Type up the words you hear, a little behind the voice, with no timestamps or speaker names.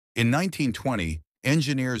In 1920,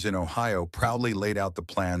 engineers in Ohio proudly laid out the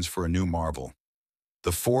plans for a new marvel,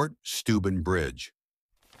 the Fort Steuben Bridge.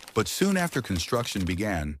 But soon after construction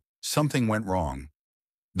began, something went wrong.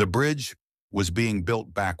 The bridge was being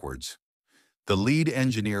built backwards. The lead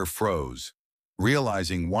engineer froze,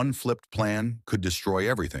 realizing one flipped plan could destroy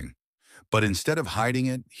everything. But instead of hiding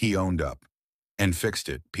it, he owned up and fixed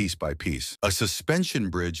it piece by piece. A suspension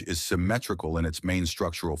bridge is symmetrical in its main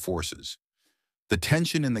structural forces. The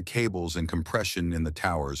tension in the cables and compression in the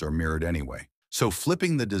towers are mirrored anyway. So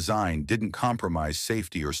flipping the design didn't compromise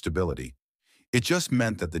safety or stability. It just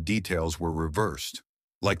meant that the details were reversed,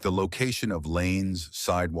 like the location of lanes,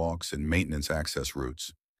 sidewalks, and maintenance access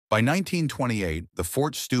routes. By 1928, the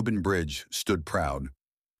Fort Steuben Bridge stood proud,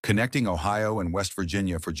 connecting Ohio and West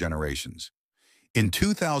Virginia for generations. In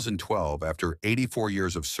 2012, after 84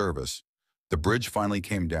 years of service, the bridge finally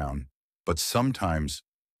came down, but sometimes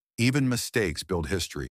even mistakes build history.